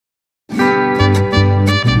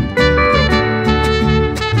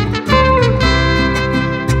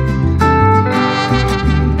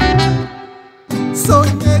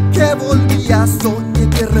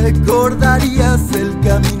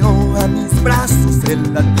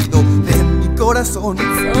el latido de mi corazón.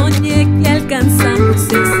 Soñé que alcanzamos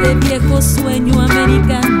ese viejo sueño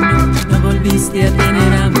americano. No volviste a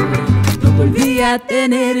tener hambre, no volví a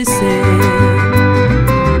tener sed.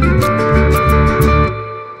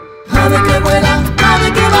 Ave que vuela,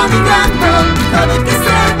 ave que va migrando, ave que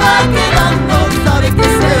se va quedando, ave que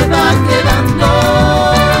se va quedando.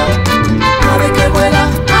 Ave que vuela,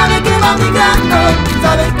 ave que va migrando,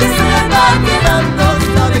 ave que se va quedando,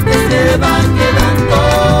 ave que se va quedando.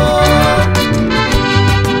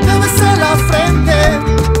 Me besé la frente,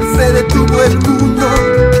 se detuvo el mundo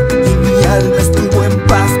y mi alma estuvo en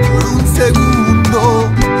paz por un segundo.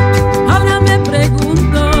 Ahora me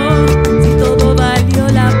pregunto si todo valió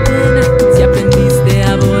la pena, si aprendiste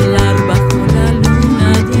a volar bajo la luna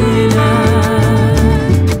llena.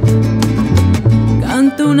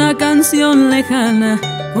 Canto una canción lejana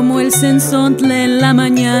como el Cenzontle en la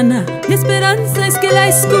mañana. Mi esperanza es que la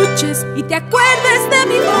escuches y te acuerdes de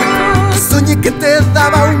mi voz. Soñé que te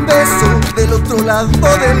daba un beso del otro lado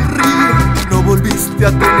del río. No volviste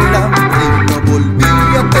a tener hambre, no volví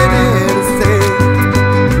a tener sed.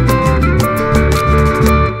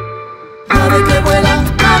 Ave que vuela,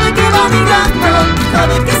 ave que va migrando,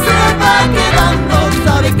 ave que